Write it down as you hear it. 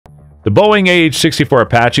The Boeing AH-64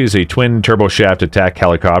 Apache is a twin-turboshaft attack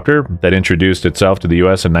helicopter that introduced itself to the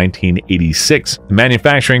U.S. in 1986. The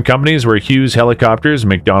manufacturing companies were Hughes Helicopters,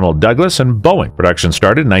 McDonnell Douglas, and Boeing. Production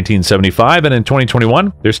started in 1975, and in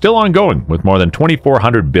 2021, they're still ongoing, with more than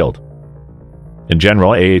 2,400 built. In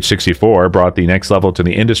general, AH-64 brought the next level to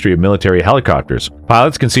the industry of military helicopters.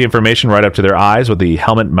 Pilots can see information right up to their eyes with the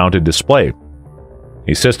helmet-mounted display.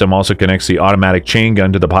 The system also connects the automatic chain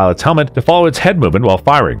gun to the pilot's helmet to follow its head movement while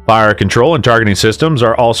firing. Fire control and targeting systems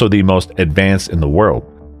are also the most advanced in the world.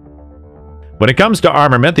 When it comes to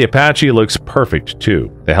armament, the Apache looks perfect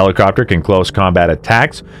too. The helicopter can close combat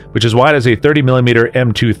attacks, which is why it has a 30mm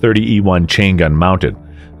M230E1 chain gun mounted.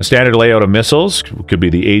 A standard layout of missiles could be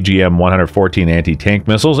the AGM-114 anti-tank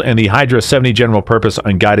missiles and the Hydra 70 general-purpose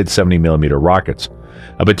unguided 70mm rockets.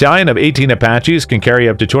 A battalion of 18 Apaches can carry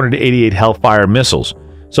up to 288 Hellfire missiles,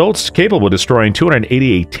 so it's capable of destroying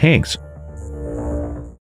 288 tanks.